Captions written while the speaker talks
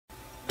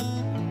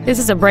This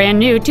is a brand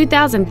new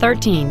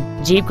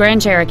 2013 Jeep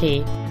Grand Cherokee.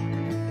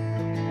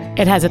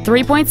 It has a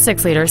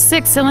 3.6-liter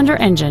six-cylinder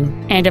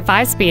engine and a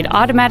 5-speed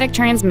automatic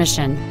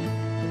transmission.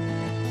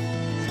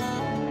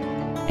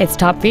 Its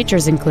top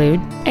features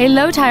include a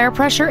low tire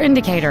pressure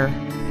indicator,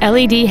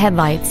 LED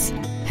headlights,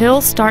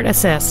 hill start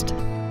assist,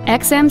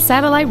 XM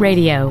satellite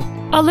radio,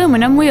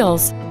 aluminum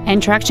wheels,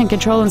 and traction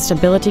control and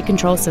stability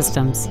control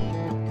systems.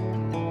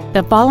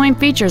 The following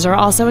features are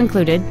also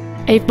included: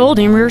 a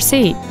folding rear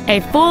seat,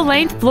 a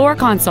full-length floor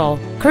console,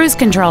 cruise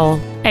control,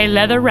 a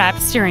leather-wrapped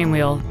steering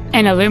wheel,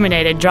 an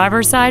illuminated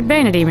driver's side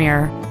vanity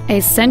mirror, a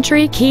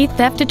Sentry key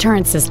theft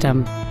deterrent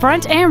system,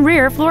 front and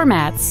rear floor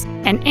mats,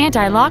 an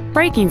anti-lock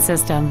braking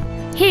system,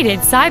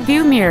 heated side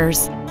view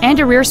mirrors, and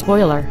a rear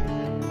spoiler.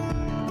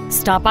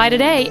 Stop by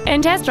today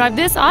and test drive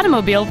this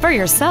automobile for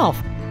yourself.